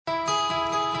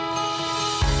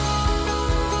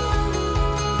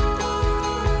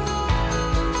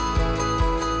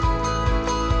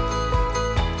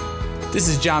This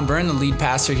is John Byrne, the lead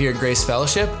pastor here at Grace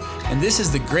Fellowship, and this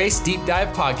is the Grace Deep Dive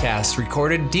Podcast,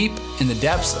 recorded deep in the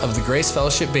depths of the Grace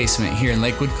Fellowship basement here in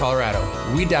Lakewood, Colorado.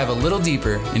 We dive a little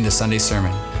deeper into Sunday's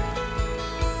sermon.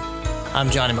 I'm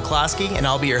Johnny McCloskey, and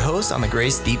I'll be your host on the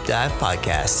Grace Deep Dive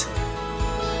Podcast.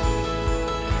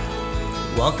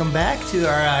 Welcome back to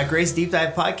our Grace Deep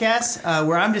Dive Podcast,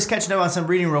 where I'm just catching up on some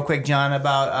reading real quick, John,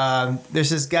 about there's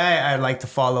this guy I like to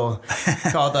follow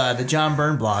called the John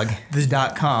Byrne blog,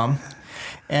 .com.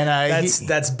 And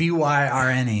that's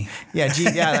B-Y-R-N-E. Yeah,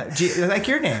 like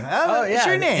your name. Oh, yeah, it's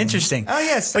your name. Interesting. Oh,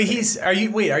 yes. But are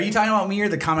you talking about me or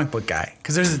the comic book guy?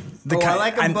 Because there's I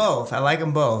like them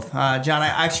both. John,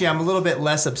 I'm a little bit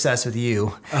less obsessed with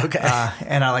you. Okay.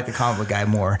 And I like the comic book guy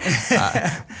more.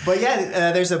 But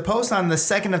there's a post on the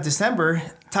 2nd of December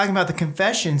talking about the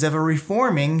confessions of a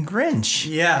reforming Grinch.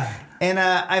 Yeah. And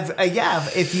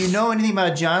if you know anything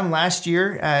about John, last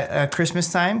year at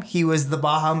Christmas time, he was the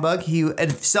bah humbug. He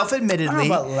self-admittedly, I don't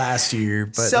know about last year,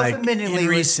 but self-admittedly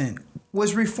recent.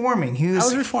 Was reforming. I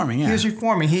was reforming, yeah. He was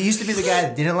reforming. He used to be the guy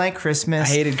that didn't like Christmas.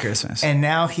 I hated Christmas. And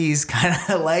now he's kind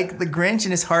of like the Grinch,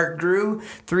 and his heart grew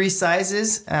 3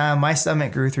 sizes. My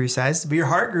stomach grew 3 sizes, but your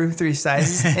heart grew 3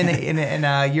 sizes,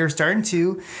 and you're starting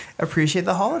to appreciate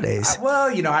the holidays.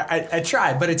 I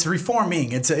try, but it's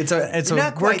reforming. It's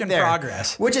a work in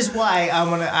progress. Which is why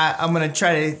I'm gonna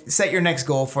try to set your next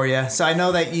goal for you. So I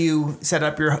know that you set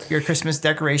up your Christmas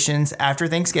decorations after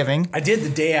Thanksgiving. I did the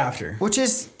day after, which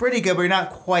is pretty good. But you're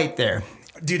not quite there.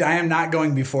 Dude, I am not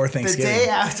going before Thanksgiving. The day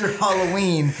after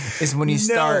Halloween is when you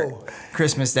start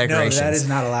Christmas decorations. No, that is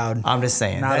not allowed. I'm just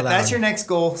saying. Not allowed. That's your next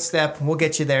goal step. We'll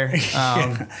get you there.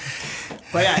 But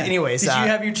yeah, anyways. Did you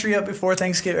have your tree up before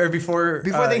Thanksgiving or before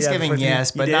Thanksgiving?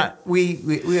 Yes, but not. We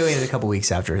waited a couple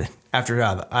weeks after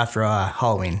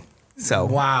Halloween. So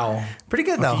wow, pretty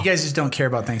good though. You guys just don't care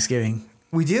about Thanksgiving.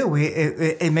 We do.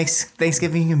 It makes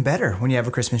Thanksgiving even better when you have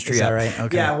a Christmas tree. Is that up. right?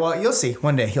 Okay. Yeah. Well, you'll see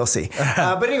one day. You'll see.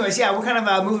 But anyways, we're kind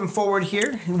of moving forward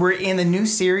here. We're in the new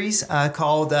series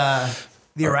called The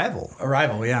Arrival.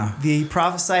 Arrival, yeah. The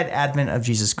prophesied advent of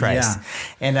Jesus Christ.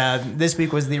 Yeah. And this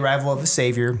week was the arrival of the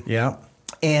Savior. Yeah.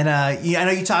 And I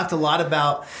know you talked a lot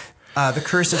about the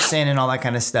curse of sin and all that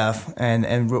kind of stuff,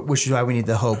 and which is why we need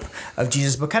the hope of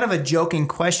Jesus. But kind of a joking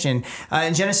question.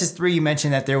 In Genesis 3, you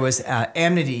mentioned that there was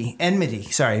enmity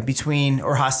between,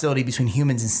 or hostility between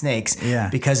humans and snakes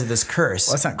because of this curse.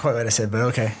 Well, that's not quite what I said, but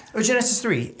okay. Oh, Genesis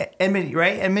 3, enmity,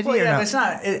 right? Enmity or not? But it's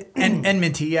not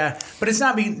enmity, yeah. But it's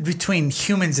not between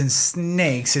humans and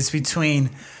snakes. It's between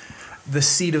the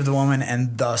seed of the woman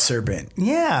and the serpent.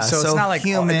 Yeah. So it's not like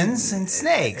humans and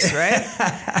snakes, right?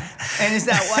 And is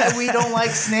that why we don't like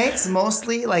snakes?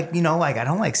 Mostly, I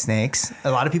don't like snakes.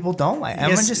 A lot of people don't like. I'm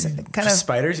just kind of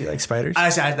spiders. You like spiders?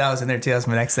 That was in there too. That's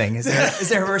my next thing. Is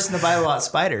there a verse in the Bible about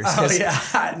spiders? Oh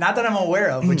yeah, not that I'm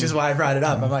aware of, which is why I brought it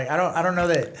up. I'm like, I don't know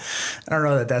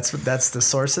that that's the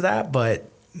source of that, but.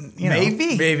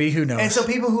 Maybe, who knows? And so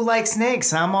people who like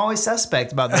snakes, I'm always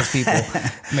suspect about those people.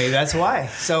 Maybe that's why.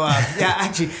 So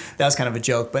actually, that was kind of a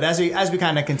joke. But as we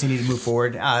kind of continue to move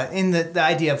forward in the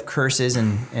idea of curses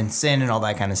and sin and all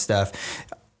that kind of stuff,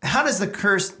 how does the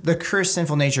cursed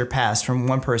sinful nature pass from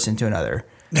one person to another?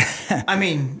 I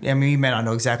mean, you may not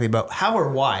know exactly, but how or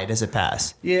why does it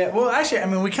pass? Yeah. Well, actually,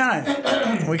 we kind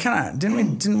of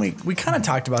didn't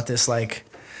talked about this like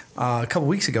a couple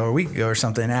weeks ago or a week ago or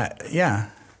something.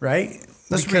 Right?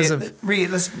 Let's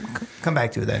come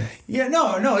back to it then. Yeah,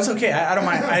 no, it's okay. I don't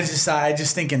mind. I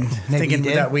just thinking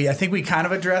that I think we kind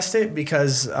of addressed it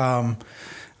because I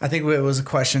think it was a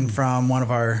question from one of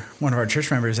our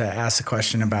church members that asked a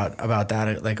question about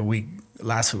that like a week. It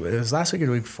was last week or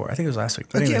the week before. I think it was last week.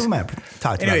 Okay, we might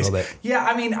talk about it a little bit. Yeah,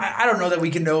 I don't know that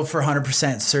we can know for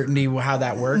 100% certainty how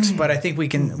that works, but I think we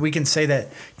can say that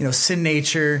sin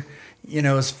nature.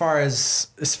 As far as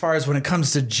when it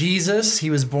comes to Jesus, he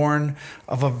was born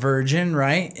of a virgin,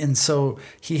 right? And so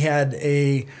he had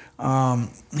he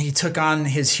took on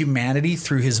his humanity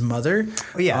through his mother.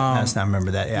 Oh yeah, I just not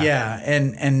remember that. Yeah. Yeah,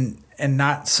 and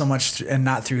not so much, and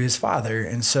not through his father.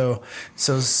 And so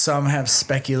some have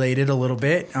speculated a little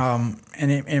bit, and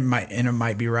it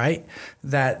might be right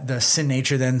that the sin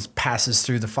nature then passes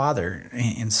through the father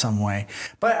in some way.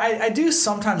 But I do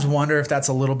sometimes wonder if that's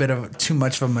a little bit of too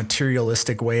much of a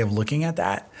materialistic way of looking at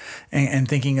that, and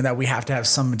thinking that we have to have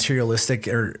some materialistic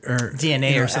or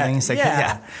DNA or something.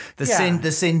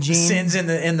 The sin gene, sins in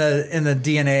the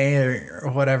DNA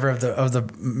or whatever of the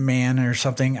man or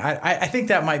something. I think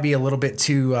that might be a little bit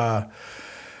too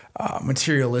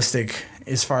materialistic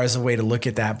as far as a way to look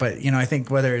at that. But, I think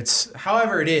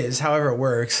however it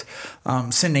works,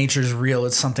 sin nature is real.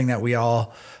 It's something that we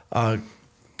all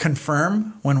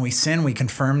confirm when we sin. We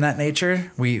confirm that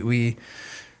nature. We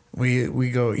go,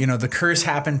 the curse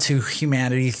happened to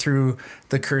humanity through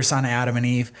the curse on Adam and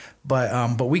Eve,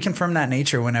 but we confirm that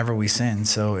nature whenever we sin.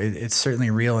 So it's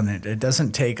certainly real, and it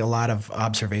doesn't take a lot of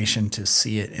observation to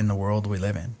see it in the world we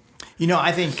live in.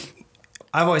 I think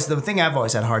the thing I've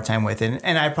always had a hard time with,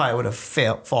 and I probably would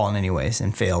have fallen anyways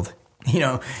and failed,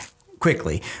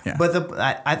 quickly. Yeah. But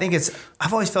I think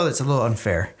I've always felt it's a little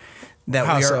unfair.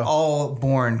 That we are all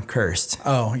born cursed.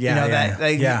 Oh, yeah.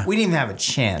 We didn't even have a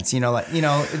chance. It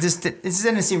just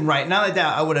didn't seem right. Not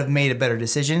that I would have made a better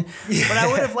decision, but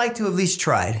I would have liked to have at least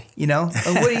tried. What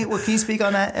can you speak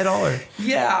on that at all? Or?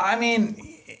 Yeah, I mean,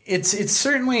 it's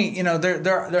certainly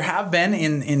there have been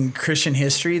in Christian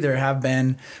history, there have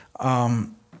been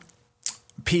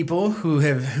people who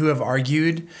have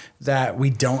argued that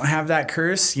we don't have that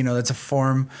curse. That's a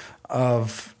form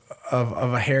of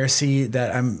a heresy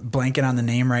that I'm blanking on the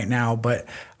name right now, but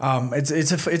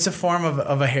it's a form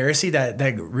of a heresy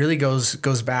that really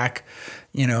goes back,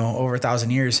 over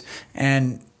 1,000 years,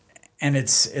 and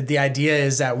it's the idea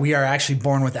is that we are actually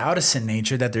born without a sin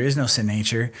nature, that there is no sin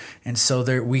nature, and so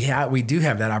we do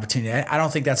have that opportunity. I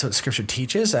don't think that's what Scripture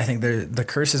teaches. I think the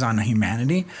curse is on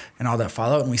humanity and all that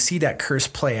follow, and we see that curse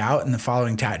play out in the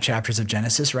following chapters of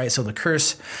Genesis, right? So the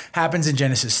curse happens in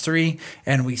Genesis 3,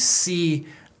 and we see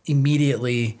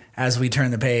immediately as we turn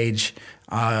the page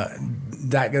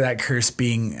that curse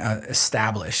being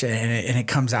established, and it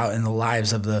comes out in the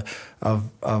lives of the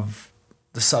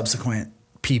subsequent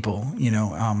people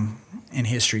in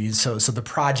history. So the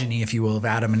progeny, if you will, of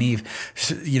Adam and Eve,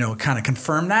 kind of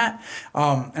confirm that,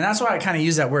 and that's why I kind of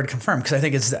use that word confirm,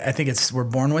 because I think it's we're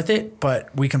born with it, but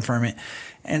we confirm it.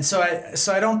 And so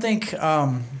I don't think you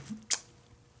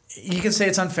can say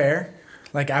it's unfair.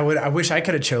 Like I wish I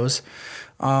could have chose.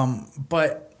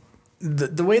 But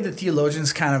the way that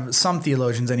some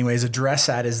theologians anyways address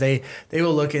that is they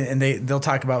will look at, and they'll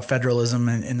talk about federalism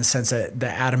in the sense that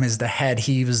Adam is the head.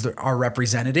 He was our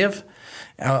representative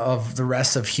of the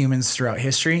rest of humans throughout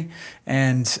history.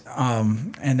 And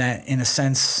that in a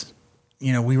sense,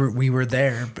 we were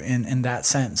there in that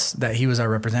sense that he was our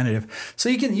representative. So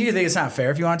you can think it's not fair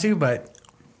if you want to, but,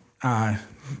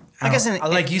 I guess,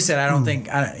 like you said, I don't think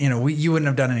you wouldn't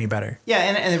have done any better. Yeah,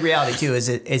 and the reality too is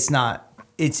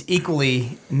it's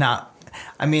equally not.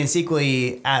 I mean, it's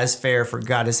equally as fair for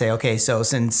God to say, okay, so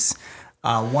since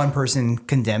one person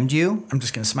condemned you, I'm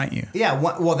just going to smite you. Yeah,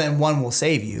 well then one will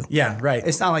save you. Yeah, right.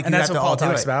 It's not like and you that's have what to Paul all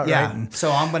talks do it. about. Yeah. Right? So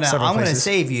I'm gonna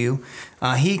save you.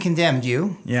 He condemned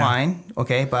you. Yeah. Fine.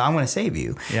 Okay, but I'm gonna save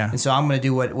you. Yeah. And so I'm gonna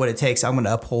do what it takes. I'm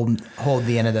gonna hold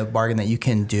the end of the bargain that you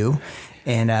can do,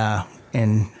 and I'm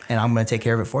going to take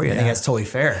care of it for you. I think that's totally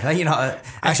fair.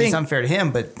 Actually, it's unfair to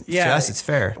him, but to us, it's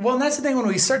fair. Well, and that's the thing when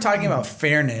we start talking about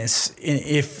fairness.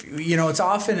 If it's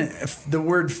often the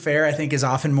word fair, I think, is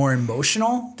often more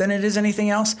emotional than it is anything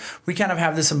else. We kind of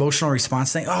have this emotional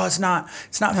response thing. Oh, it's not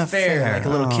fair, like a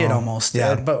little kid almost.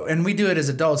 Yeah. And we do it as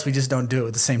adults. We just don't do it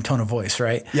with the same tone of voice,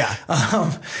 right? Yeah.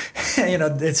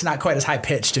 It's not quite as high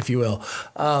pitched, if you will.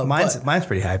 Mine's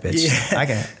pretty high pitched. Yeah. I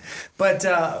get it. But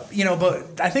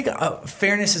I think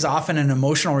fairness is often an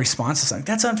emotional response to something.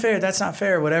 That's unfair. That's not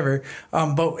fair. Whatever.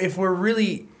 But if we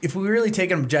really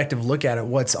take an objective look at it,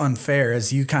 what's unfair,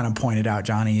 as you kind of pointed out,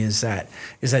 Johnny, is that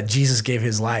Jesus gave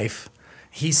his life.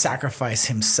 He sacrificed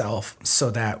himself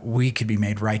so that we could be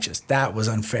made righteous. That was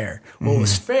unfair. Mm-hmm. What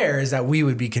was fair is that we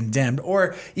would be condemned,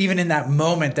 or even in that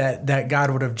moment that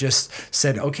God would have just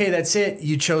said, okay, that's it.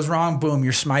 You chose wrong. Boom,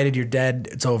 you're smited. You're dead.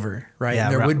 It's over. Right. Yeah,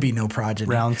 there would be no progeny.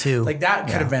 Round 2. Like that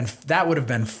that would have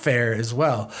been fair as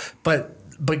well. But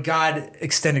God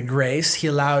extended grace. He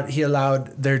allowed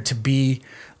there to be,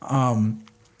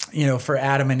 for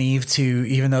Adam and Eve to,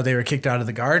 even though they were kicked out of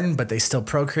the garden, but they still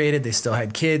procreated, they still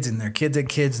had kids, and their kids had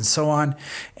kids, and so on.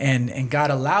 And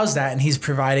God allows that, and He's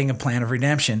providing a plan of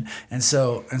redemption. And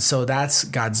so that's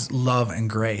God's love and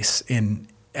grace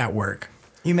at work.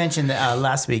 You mentioned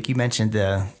last week. You mentioned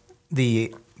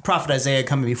the prophet Isaiah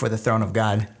coming before the throne of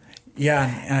God.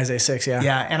 Yeah, in Isaiah 6. Yeah.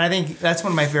 Yeah, and I think that's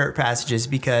one of my favorite passages,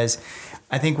 because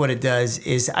I think what it does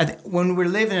is when we're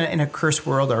living in a cursed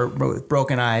world or with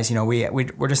broken eyes,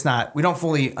 we're just not, we don't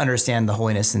fully understand the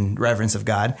holiness and reverence of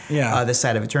God, this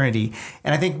side of eternity.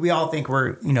 And I think we all think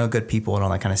we're, good people and all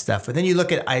that kind of stuff. But then you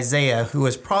look at Isaiah, who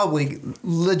was probably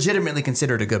legitimately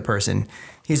considered a good person.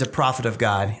 He's a prophet of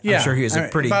God. Yeah. I'm sure he was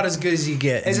about as good as you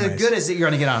get. As good as you're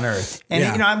going to get on earth.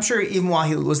 And, I'm sure even while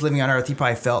he was living on earth, he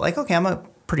probably felt like, okay, I'm a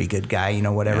pretty good guy,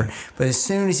 whatever. Yeah. But as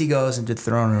soon as he goes into the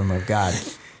throne room of God,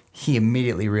 he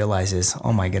immediately realizes,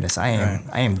 oh my goodness, I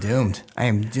am doomed. I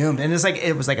am doomed. And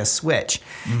it was like a switch.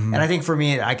 And I think for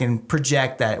me, I can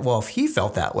project that, well, if he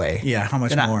felt that way, Yeah, how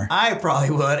much then more? I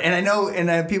probably would. And I know,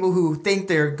 and people who think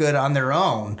they're good on their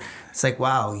own, it's like,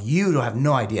 wow, you don't have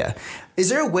no idea. Is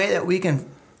there a way that we can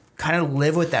kind of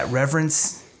live with that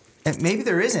reverence? And maybe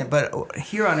there isn't, but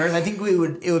here on earth, I think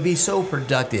it would be so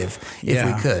productive if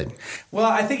we could. Well,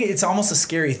 I think it's almost a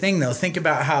scary thing, though. Think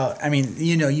about how, I mean,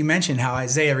 you mentioned how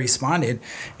Isaiah responded,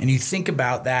 and you think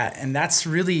about that, and that's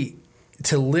really,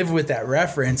 to live with that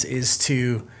reference is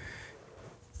to,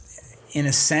 in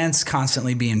a sense,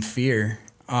 constantly be in fear.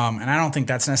 And I don't think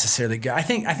that's necessarily good. I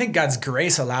think God's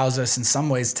grace allows us in some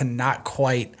ways to not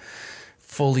quite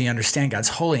fully understand God's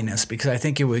holiness, because I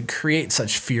think it would create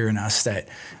such fear in us that,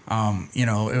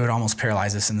 it would almost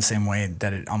paralyze us in the same way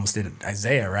that it almost did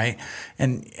Isaiah, right?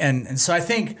 And so I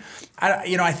think,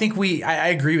 I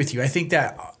agree with you. I think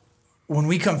that when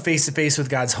we come face to face with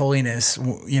God's holiness,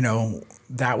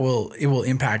 it will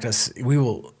impact us. We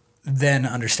will then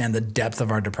understand the depth of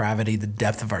our depravity, the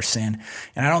depth of our sin.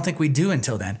 And I don't think we do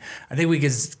until then. I think we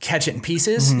could catch it in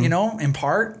pieces, in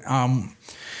part,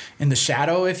 in the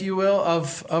shadow, if you will,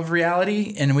 of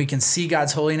reality, and we can see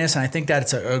God's holiness. And I think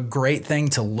that's a great thing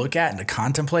to look at and to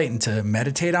contemplate and to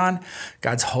meditate on,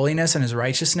 God's holiness and his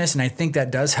righteousness. And I think that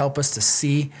does help us to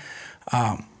see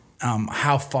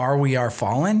how far we are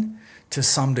fallen to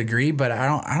some degree. But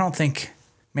I don't think,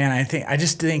 man, I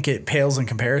just think it pales in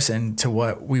comparison to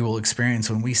what we will experience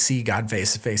when we see God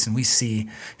face to face and we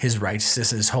see his righteousness,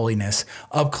 his holiness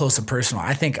up close and personal.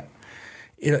 I think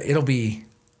it'll be,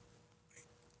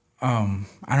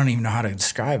 I don't even know how to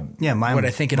describe what I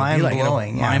think it'll be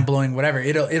like. Mind blowing, whatever.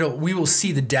 We will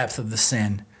see the depth of the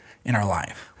sin in our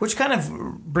life. Which kind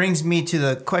of brings me to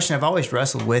the question I've always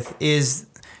wrestled with is,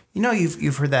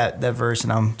 you've heard that verse,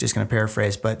 and I'm just going to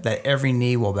paraphrase, but that every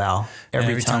knee will bow,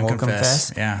 every tongue will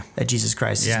confess that Jesus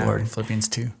Christ is Lord. Philippians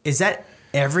 2. Is that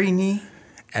every knee?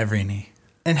 Every knee.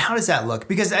 And how does that look?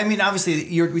 Because, I mean,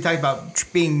 obviously, we talked about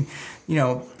being,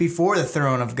 before the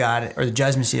throne of God or the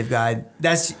judgment seat of God.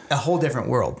 That's a whole different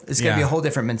world. It's going to be a whole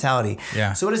different mentality.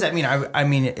 Yeah. So what does that mean? I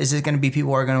mean, is it going to be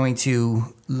people who are going to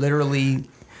literally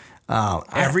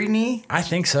every knee? I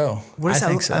think so. What does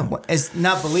that look like? As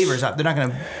not believers, they're not going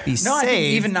to be saved. No, I think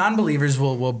even non-believers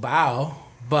will bow,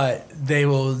 but they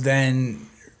will then,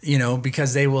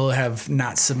 because they will have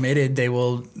not submitted, they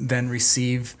will then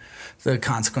receive the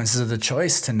consequences of the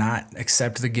choice to not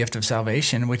accept the gift of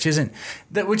salvation, which isn't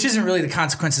really the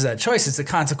consequences of that choice. It's the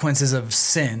consequences of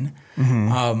sin.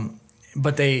 Mm-hmm.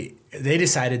 But they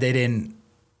decided they didn't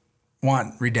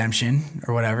want redemption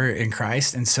or whatever in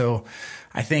Christ. And so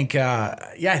I think,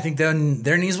 I think then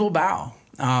their knees will bow.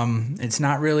 It's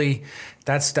not really,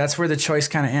 that's where the choice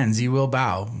kind of ends. You will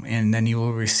bow, and then you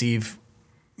will receive,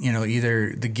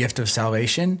 either the gift of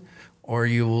salvation, or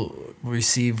you will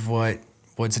receive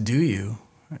what's due you,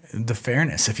 the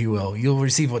fairness, if you will. You'll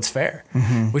receive what's fair,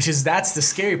 that's the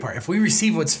scary part. If we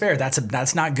receive what's fair,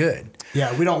 that's not good.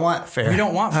 Yeah, we don't want fair. We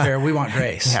don't want fair. We want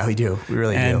grace. Yeah, we do. We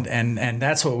really do. And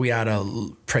that's what we ought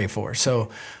to pray for.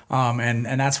 So,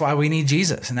 and that's why we need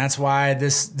Jesus, and that's why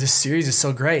this series is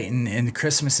so great, and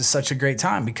Christmas is such a great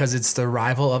time, because it's the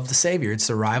arrival of the Savior. It's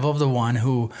the arrival of the one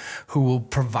who will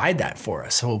provide that for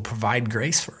us, who will provide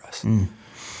grace for us.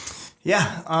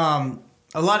 Yeah.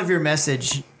 A lot of your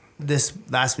message this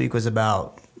last week was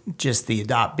about just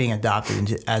being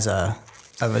adopted as a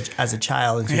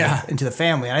child into the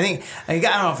family. And I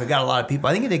don't know if it got a lot of people.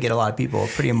 I think it did get a lot of people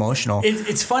pretty emotional.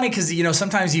 It's funny because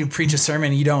sometimes you preach a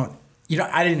sermon, you don't.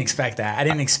 I didn't expect that. I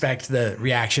didn't expect the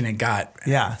reaction it got.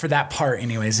 For that part,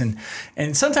 anyways.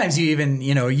 And sometimes you even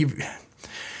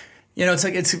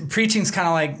it's preaching's kind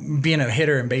of like being a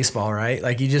hitter in baseball, right?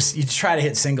 Like you try to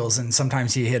hit singles, and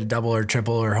sometimes you hit a double or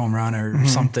triple or home run or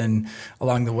something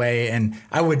along the way. And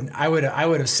I would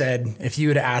have said, if you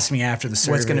would have asked me after the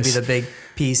service, what's going to be the big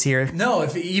piece here? No,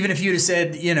 even if you'd have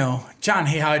said, John,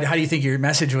 hey, how do you think your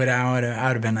message would? I would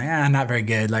have been like, not very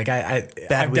good. Like I've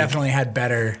definitely had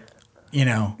better,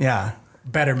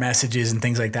 better messages and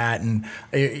things like that. And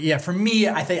for me,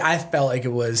 I felt like it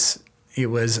was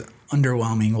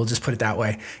underwhelming. We'll just put it that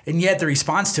way. And yet the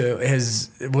response to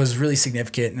it was really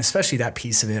significant, and especially that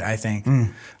piece of it, I think.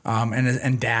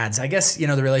 And dads, I guess, the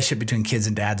relationship between kids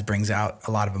and dads brings out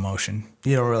a lot of emotion.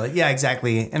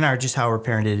 Exactly. And just how we're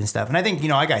parented and stuff. And I think,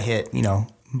 I got hit,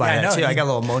 by that too. I got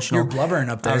a little emotional. You're blubbering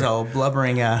up there. I was a little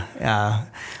blubbering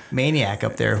maniac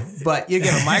up there. But you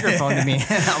give a microphone to me,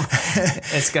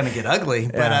 it's going to get ugly.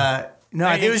 But No,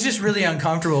 it was just really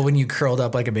uncomfortable when you curled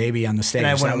up like a baby on the stage. And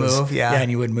I wouldn't move, yeah. Yeah, and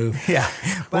you wouldn't move. Yeah.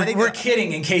 But we're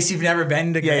kidding in case you've never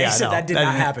been to Grace. no, that did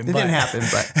not happen. It didn't happen,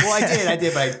 but well, I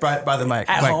did, but I brought the mic.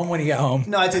 At home when you got home.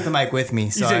 No, I took the mic with me.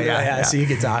 So so you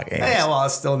could talk. Yeah, well, I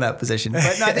was still in that position. But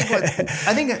no,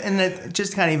 I think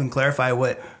just to kind of even clarify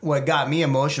what got me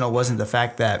emotional wasn't the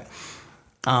fact that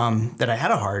I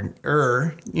had a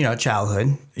harder,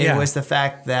 childhood. It was the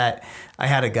fact that I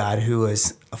had a God who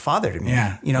was a father to me.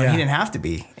 Yeah. He didn't have to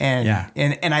be.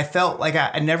 And I felt like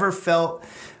I never felt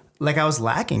like I was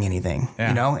lacking anything,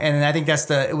 and I think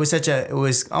it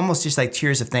was almost just like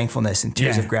tears of thankfulness and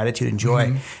tears of gratitude and joy.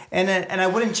 Mm-hmm. And I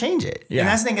wouldn't change it. Yeah.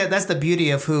 And that's the beauty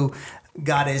of who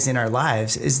God is in our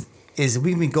lives is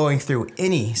we've been going through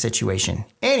any situation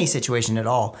at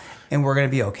all, and we're going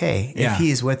to be okay if He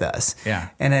is with us. Yeah.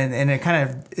 And it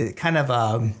kind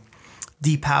of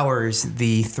depowers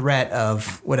the threat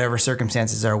of whatever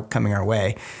circumstances are coming our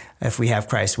way if we have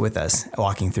Christ with us,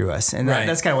 walking through us. And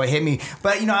that's kind of what hit me.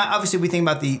 But, obviously we think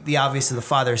about the obvious of the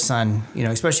Father, Son,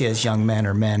 especially as young men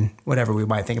or men, whatever we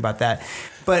might think about that.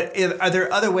 But are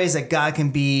there other ways that God can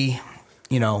be,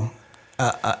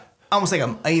 almost like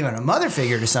even a mother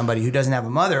figure to somebody who doesn't have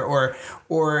a mother, or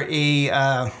a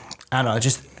I don't know,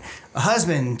 just a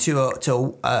husband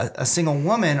to a single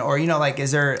woman, or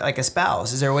is there like a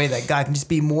spouse? Is there a way that God can just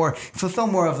fulfill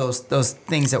more of those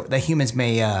things that humans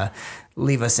may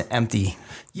leave us empty?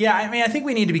 Yeah, I think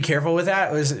we need to be careful with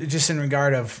that. It was just in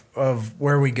regard of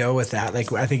where we go with that.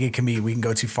 Like, I think we can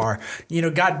go too far.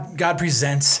 God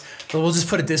presents, we'll just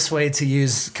put it this way to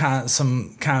use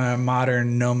some kind of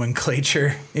modern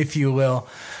nomenclature, if you will.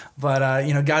 But,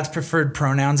 God's preferred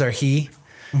pronouns are he,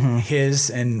 his,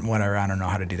 and whatever. I don't know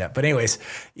how to do that. But anyways,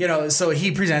 so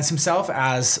he presents himself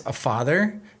as a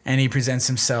father, and he presents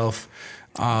himself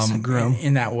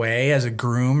in that way as a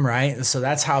groom, right? So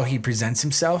that's how he presents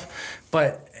himself.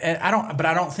 But I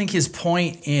don't think his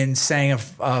point in saying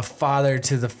a father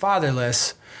to the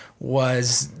fatherless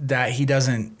was that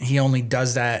he only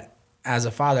does that as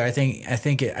a father. I think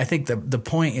the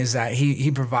point is that he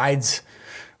provides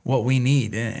what we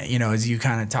need, as you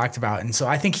kind of talked about. And so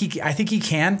I think it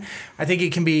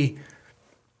can be,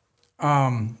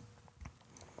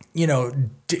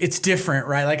 it's different,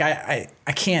 right? Like I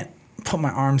can't put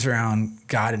my arms around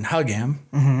God and hug him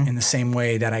in the same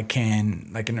way that I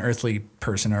can like an earthly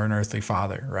person or an earthly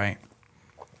father, right?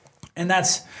 And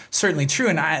that's certainly true.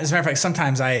 And as a matter of fact,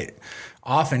 sometimes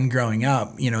often growing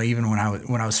up, even when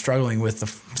I was struggling with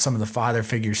some of the father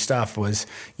figure stuff was,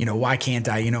 why can't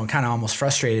I? It kind of almost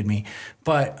frustrated me.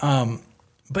 But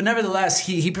nevertheless,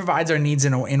 he provides our needs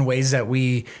in ways that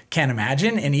we can't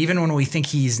imagine. And even when we think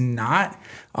he's not,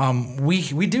 we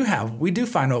do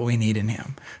find what we need in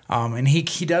him. And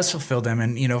he does fulfill them.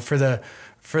 And, for the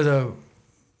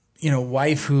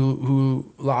wife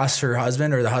who lost her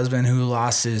husband, or the husband who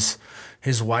lost his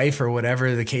wife, or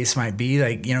whatever the case might be,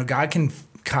 like, God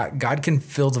can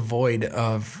fill the void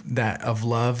of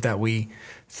love that we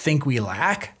think we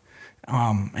lack.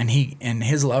 And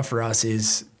his love for us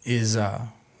is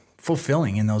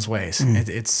fulfilling in those ways.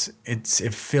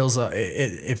 It fills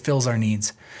our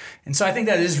needs. And so I think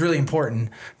that is really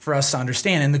important for us to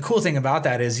understand. And the cool thing about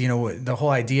that is, the whole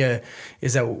idea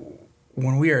is that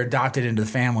when we are adopted into the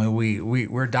family,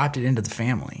 we're adopted into the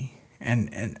family.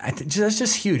 And I think that's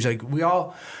just huge. Like,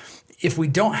 if we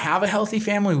don't have a healthy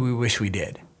family, we wish we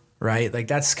did, right? Like,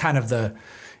 that's kind of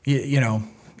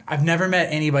I've never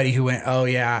met anybody who went, oh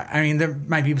yeah. I mean, there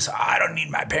might be people say, I don't need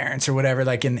my parents or whatever,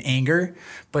 like in anger.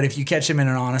 But if you catch them in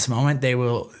an honest moment,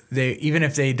 even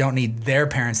if they don't need their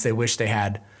parents, they wish they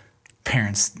had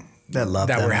parents that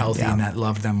were healthy and that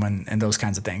loved them and those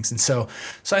kinds of things. And so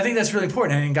I think that's really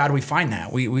important. And in God, we find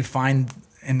that. We find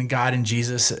in God and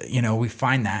Jesus, we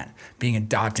find that being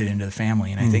adopted into the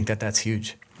family. And I think that's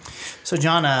huge. So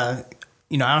John, I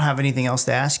don't have anything else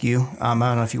to ask you. I don't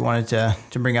know if you wanted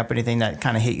to bring up anything that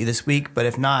kind of hit you this week, but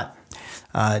if not,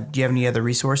 do you have any other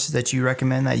resources that you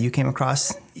recommend that you came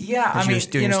across? Yeah, as you're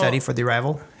doing your study for the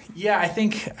arrival. Yeah, I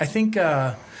think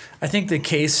the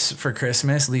Case for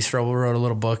Christmas, Lee Strobel wrote a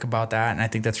little book about that, and I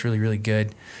think that's really, really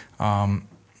good. And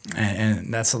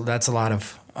that's a lot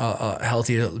of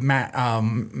healthy.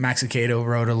 Max Lucado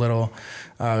wrote a little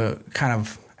kind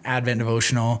of Advent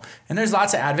devotional, and there's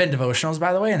lots of Advent devotionals,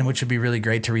 by the way, and which would be really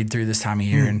great to read through this time of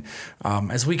year. And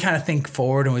as we kind of think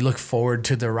forward and we look forward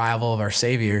to the arrival of our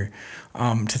Savior,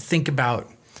 to think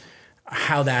about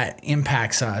how that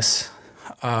impacts us,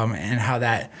 and how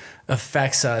that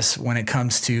affects us when it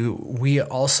comes to, we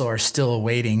also are still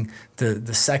awaiting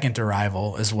the second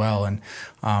arrival as well. And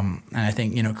I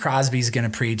think, Crosby's going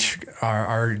to preach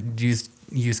our youth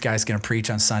youth guy's going to preach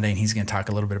on Sunday, and he's going to talk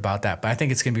a little bit about that. But I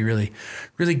think it's going to be really,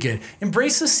 really good.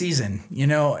 Embrace the season. You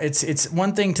know, it's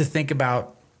one thing to think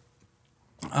about.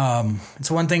 It's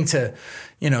one thing to,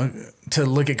 you know, to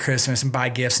look at Christmas and buy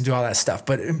gifts and do all that stuff,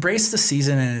 but embrace the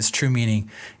season and its true meaning,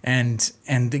 and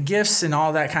the gifts and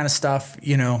all that kind of stuff.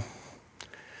 You know,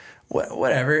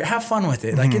 whatever. Have fun with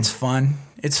it. Like, it's fun.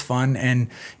 It's fun. And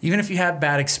even if you have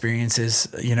bad experiences,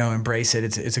 you know, embrace it.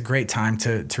 It's a great time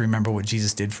to remember what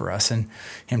Jesus did for us and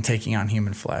him taking on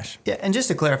human flesh. Yeah. And just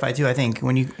to clarify too, I think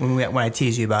when I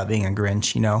tease you about being a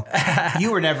Grinch, you know,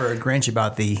 you were never a Grinch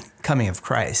about the coming of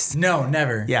Christ. No,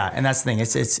 never. Yeah. And that's the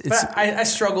thing. But I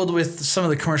struggled with some of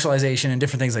the commercialization and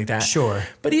different things like that. Sure.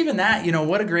 But even that, you know,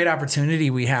 what a great opportunity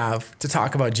we have to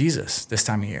talk about Jesus this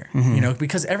time of year, you know,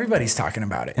 because everybody's talking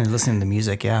about it. And listening to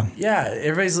music. Yeah. Yeah.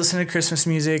 Everybody's listening to Christmas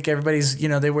music. Everybody's, you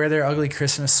know, they wear their ugly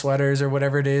Christmas sweaters or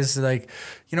whatever it is, like,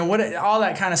 you know, all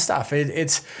that kind of stuff.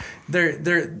 It's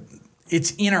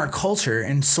in our culture.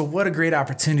 And so what a great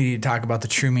opportunity to talk about the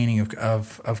true meaning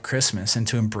of Christmas and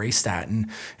to embrace that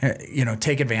and, you know,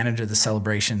 take advantage of the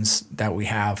celebrations that we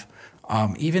have,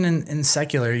 even in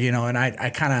secular, you know, and I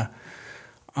kind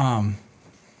of,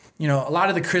 you know, a lot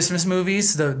of the Christmas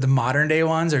movies, the modern day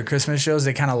ones or Christmas shows,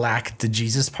 they kind of lack the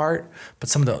Jesus part,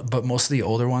 but most of the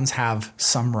older ones have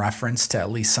some reference to at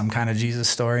least some kind of Jesus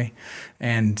story,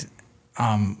 and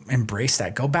embrace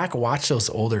that. Go back and watch those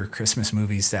older Christmas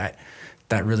movies that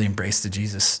really embrace the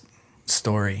Jesus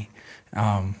story,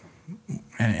 and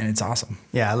it's awesome.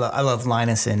 Yeah, I love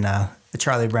Linus in the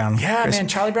Charlie Brown. Yeah, man,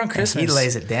 Charlie Brown Christmas. He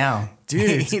lays it down.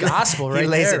 Dude, it's gospel right there, He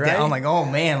lays it right? down. I'm like, oh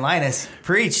man, Linus,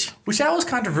 preach. Which that was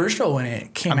controversial when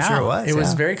it came out. I'm sure it was. It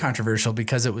was very controversial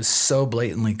because it was so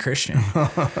blatantly Christian.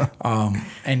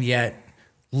 And yet,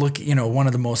 look, you know, one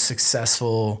of the most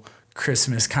successful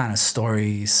Christmas kind of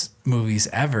movies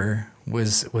ever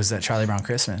was that Charlie Brown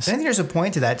Christmas. I think there's a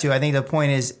point to that too. I think the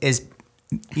point is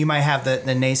you might have the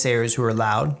naysayers who are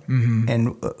loud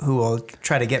and who will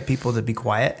try to get people to be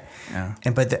quiet. Yeah.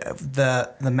 But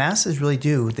the masses really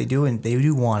do. They do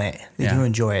want it. They do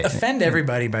enjoy it. Offend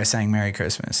everybody by saying Merry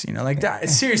Christmas. You know, like that.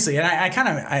 Seriously. And I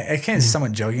kind of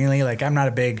somewhat jokingly, like, I'm not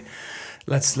a big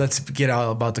let's get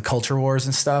all about the culture wars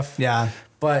and stuff. Yeah.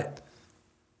 But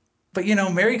you know,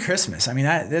 Merry Christmas. I mean,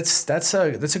 that's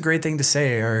a great thing to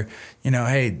say. Or, you know,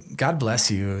 hey, God bless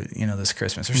you, you know, this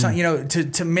Christmas or something. You know,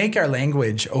 to make our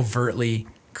language overtly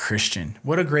Christian.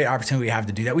 What a great opportunity we have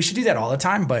to do that. We should do that all the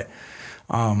time, but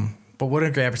what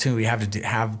a great opportunity we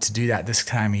have to do that this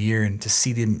time of year and to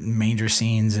see the manger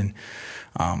scenes and,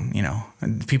 you know,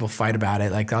 and people fight about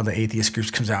it. Like all the atheist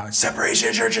groups comes out, separation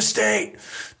of church and state.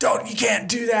 You can't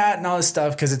do that and all this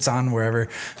stuff because it's on wherever.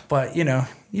 But, you know,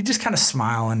 you just kind of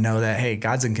smile and know that, hey,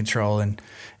 God's in control and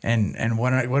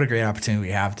what a great opportunity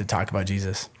we have to talk about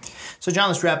Jesus. So John,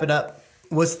 let's wrap it up.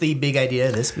 What's the big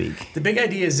idea this week? The big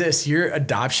idea is this: your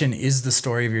adoption is the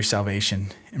story of your salvation.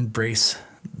 Embrace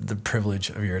the privilege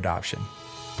of your adoption.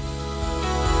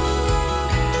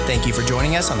 Thank you for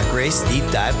joining us on the Grace Deep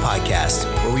Dive Podcast,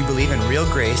 where we believe in real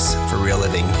grace for real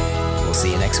living. We'll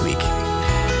see you next week.